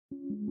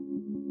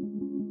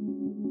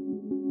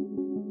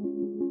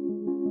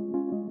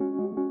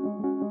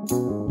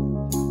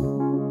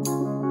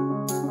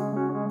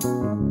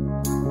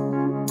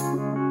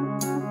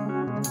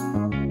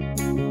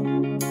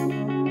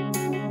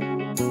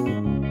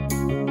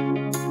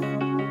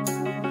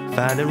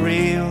Find the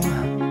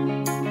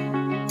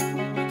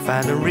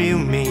real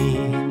me.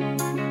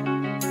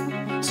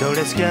 So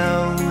let's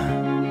go,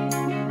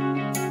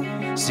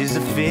 seize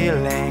the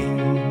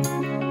feeling.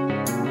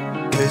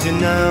 'Cause you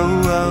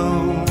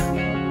know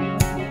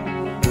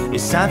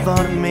it's time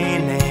for the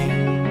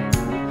meaning.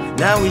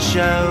 Now we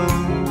show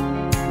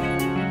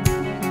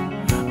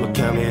we're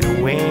coming to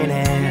win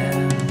it.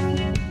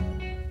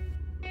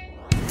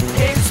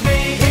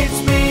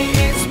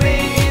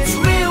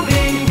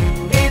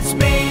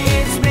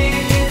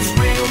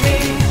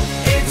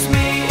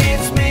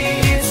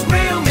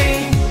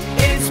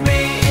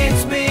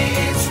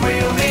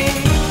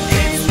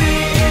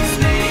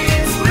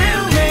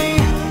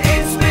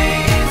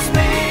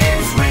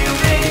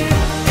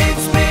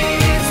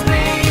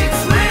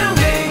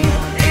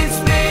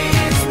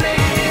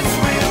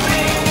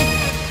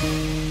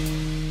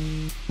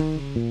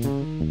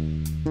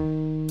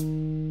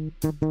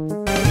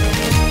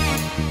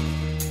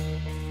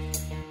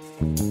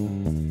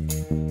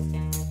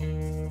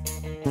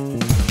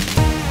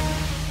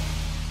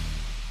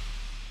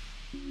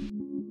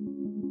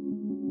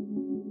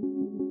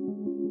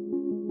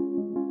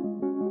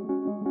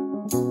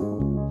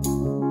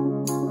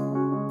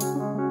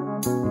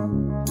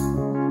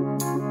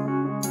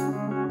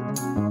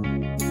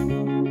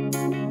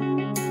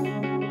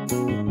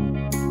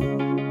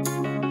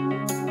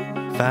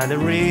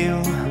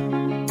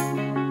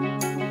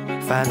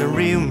 Find the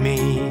real me.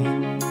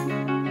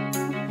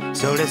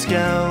 So let's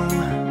go,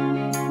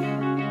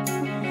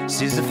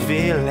 seize the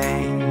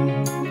feeling.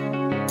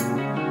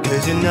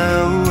 'Cause you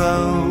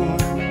know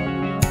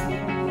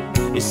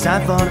it's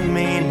time for the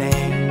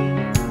meaning.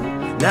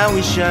 Now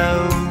we show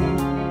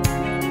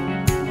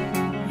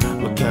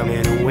we're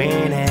coming to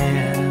win it.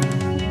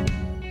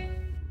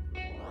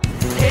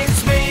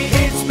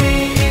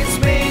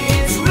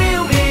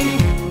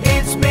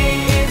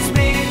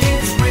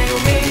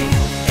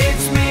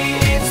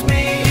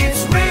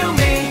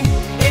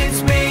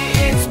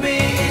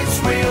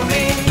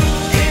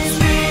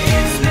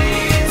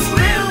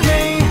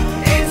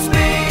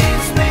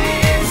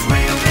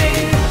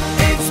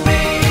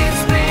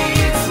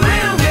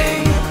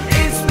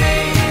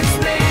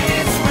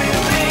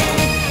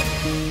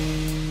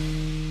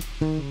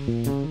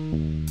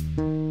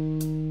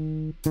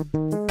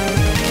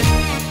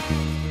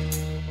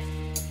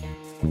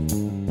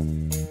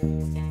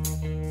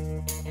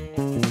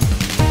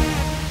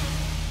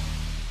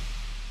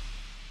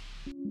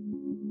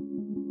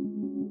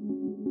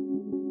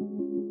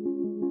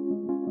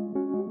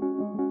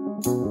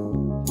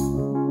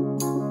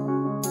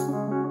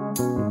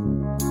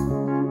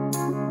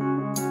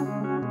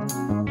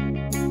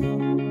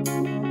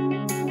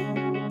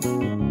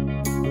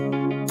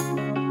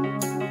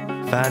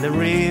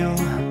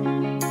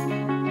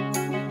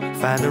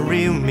 Find the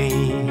real me.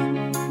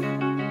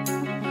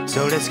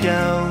 So let's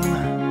go,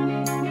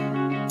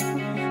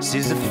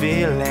 seize the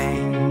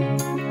feeling.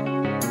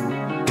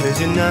 'Cause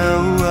you know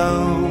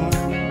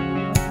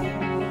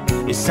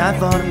it's time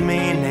for the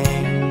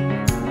meaning.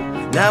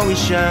 Now we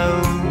show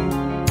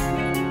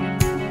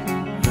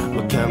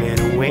we're coming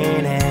to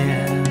win it.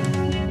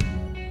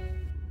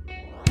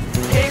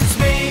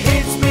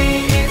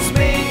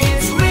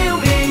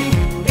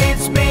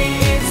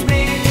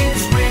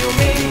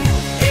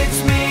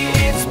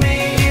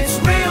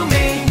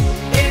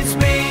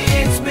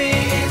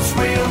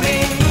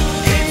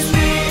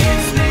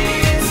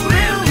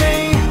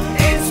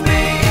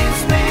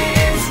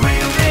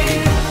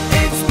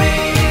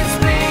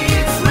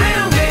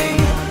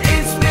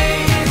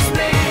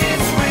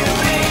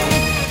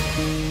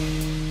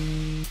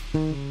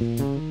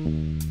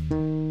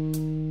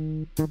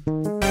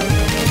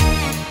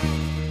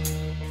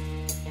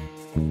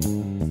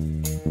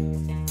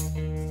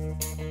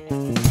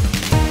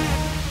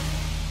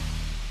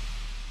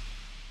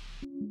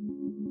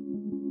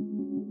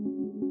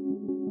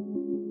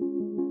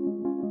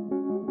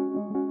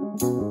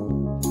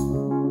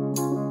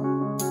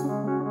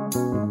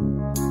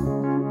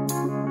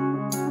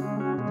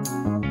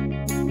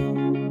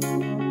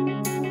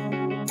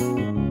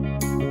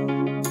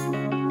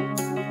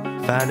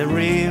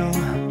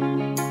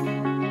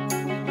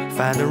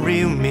 Find the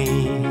real me.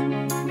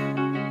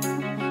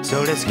 So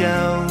let's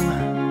go,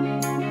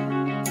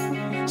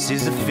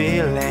 seize the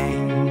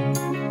feeling.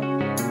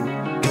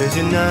 'Cause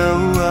you know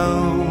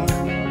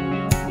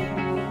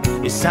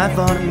it's time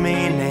for the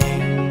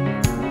meaning.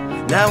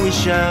 Now we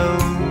show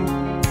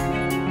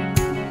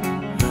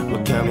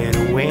we're coming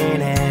to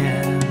win it.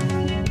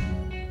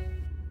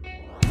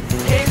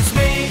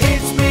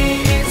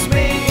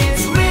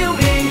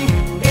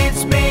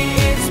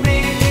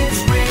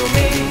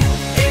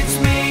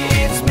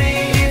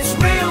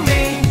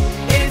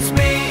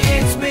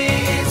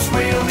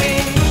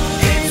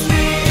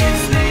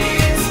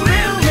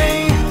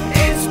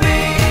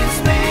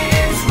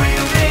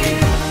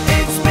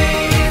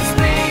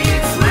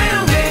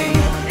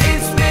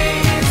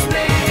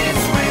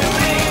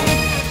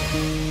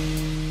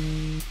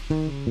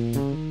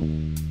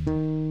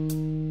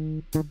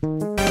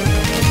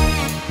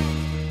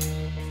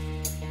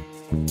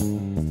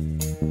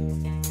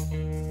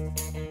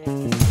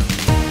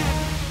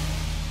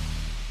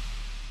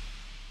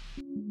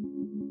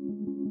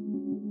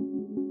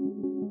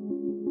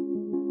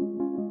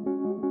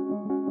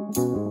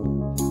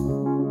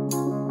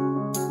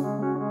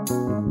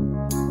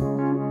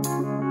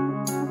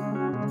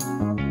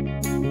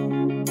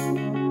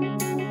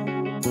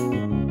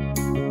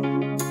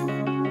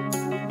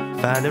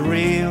 Find the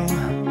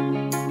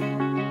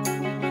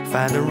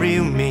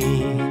real me.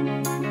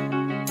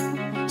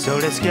 So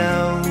let's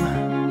go,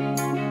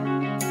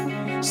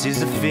 seize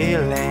the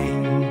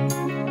feeling.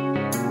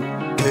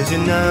 'Cause you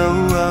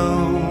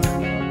know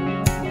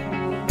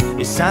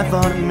it's time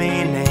for the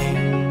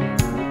meaning.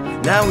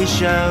 Now we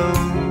show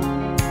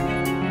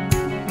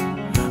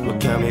we're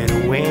coming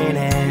to win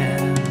it.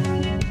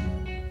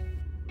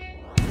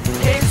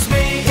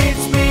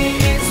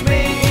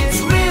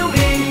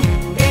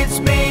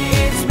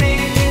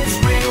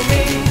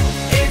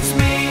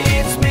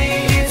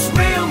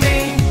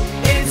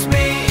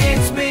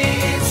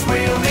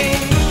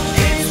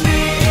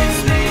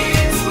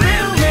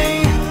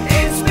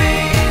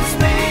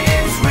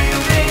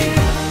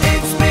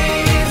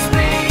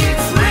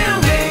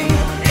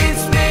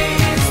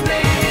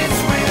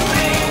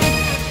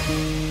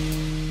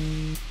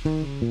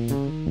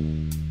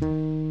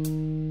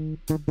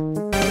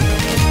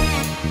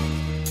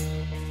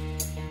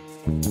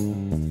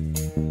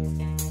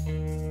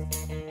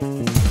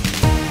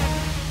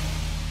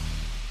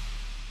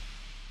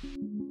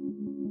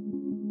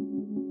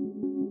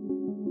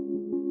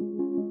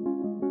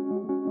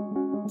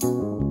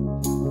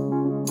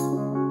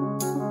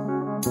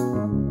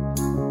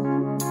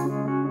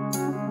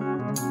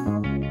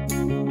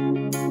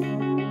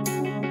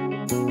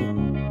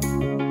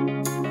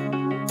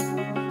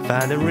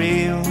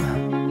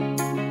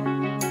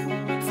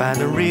 Find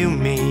the real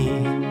me.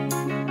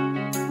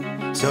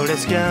 So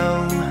let's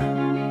go,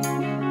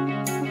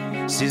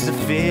 seize the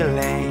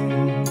feeling.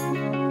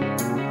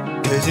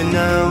 'Cause you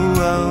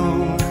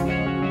know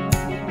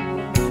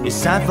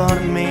it's time for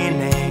the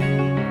meaning.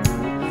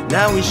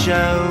 Now we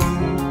show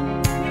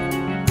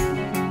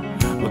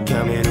we're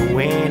coming to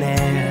win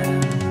it.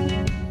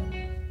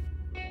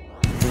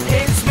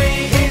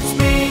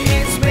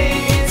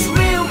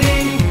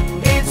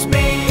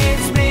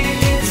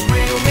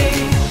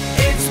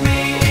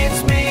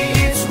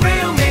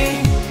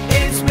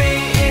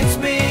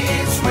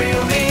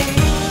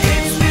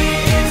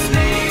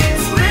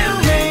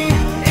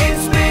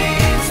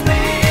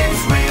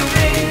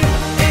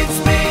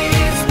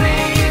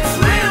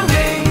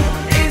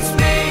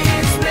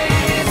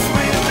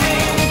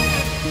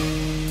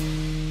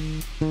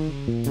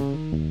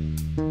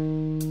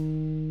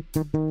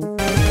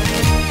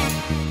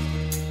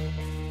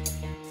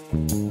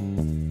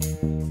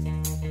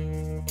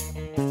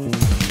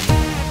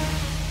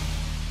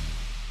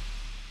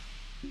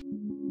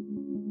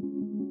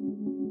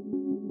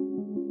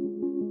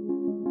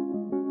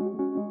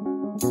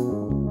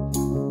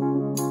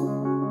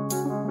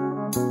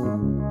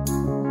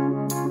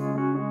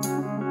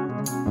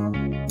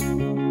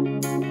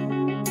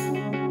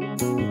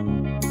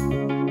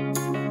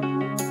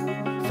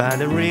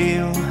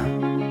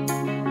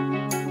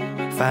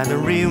 Find the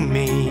real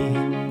me.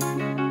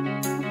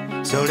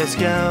 So let's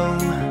go,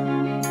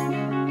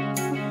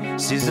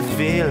 seize the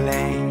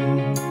feeling.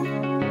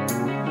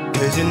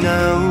 'Cause you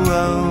know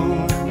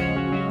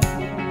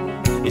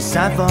it's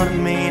time for the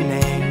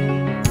meaning.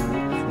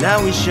 Now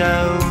we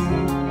show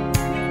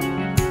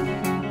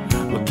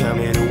we're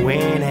coming to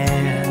win it.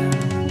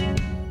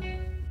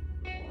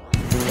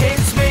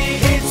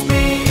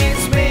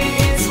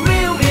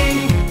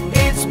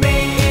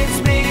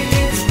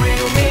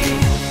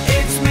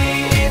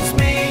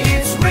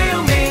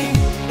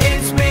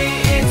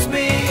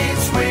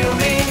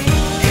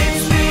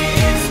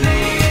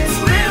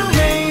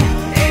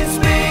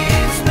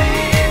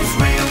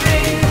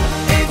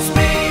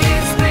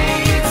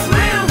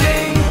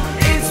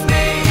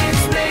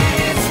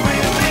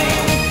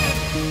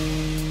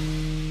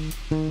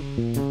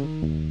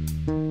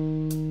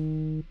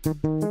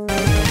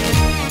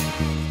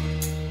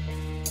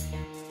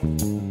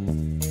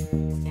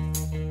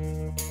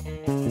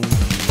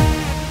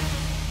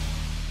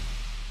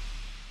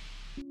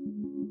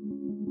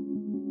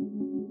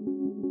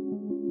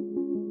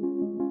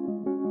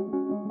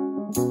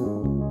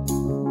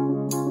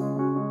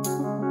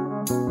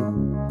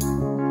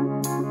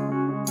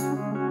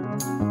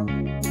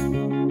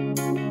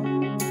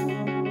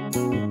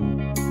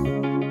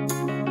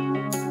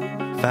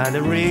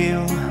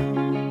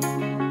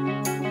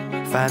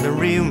 Find the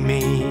real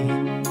me.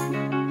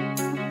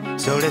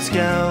 So let's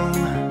go,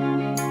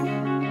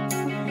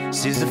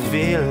 seize the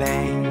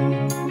feeling.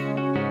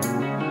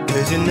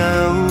 'Cause you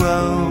know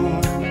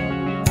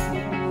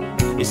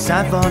it's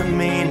time for the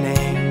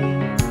meaning.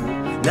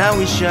 Now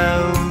we show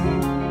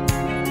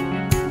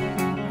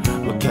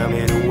we're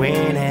coming to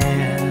win it.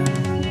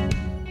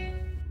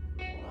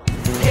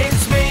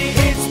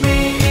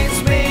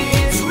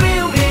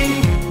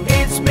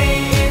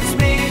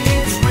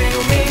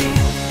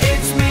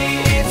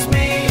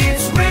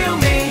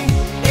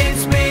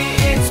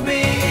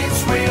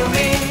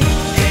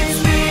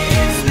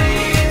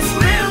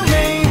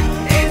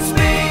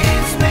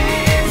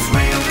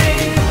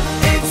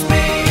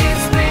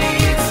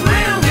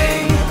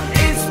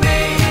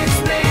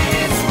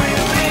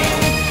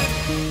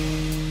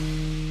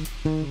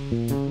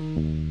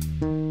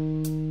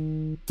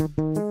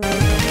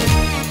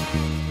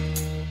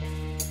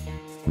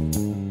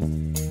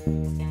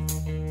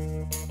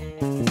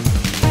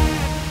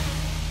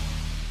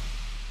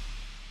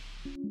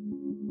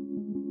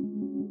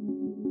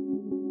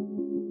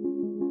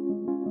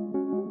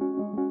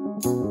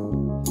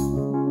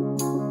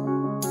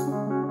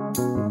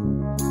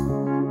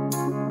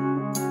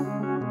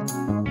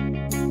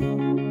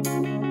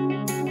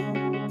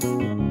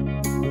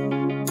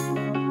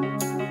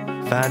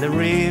 Find the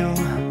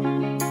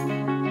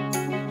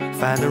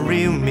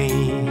real me.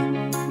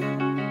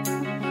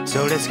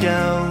 So let's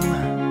go,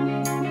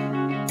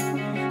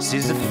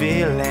 seize the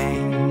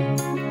feeling.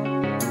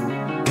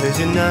 'Cause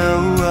you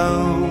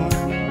know,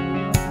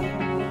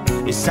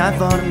 it's time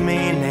for the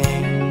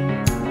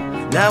meaning.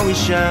 Now we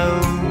show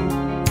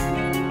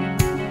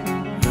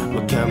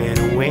we're coming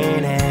to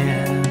win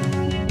it.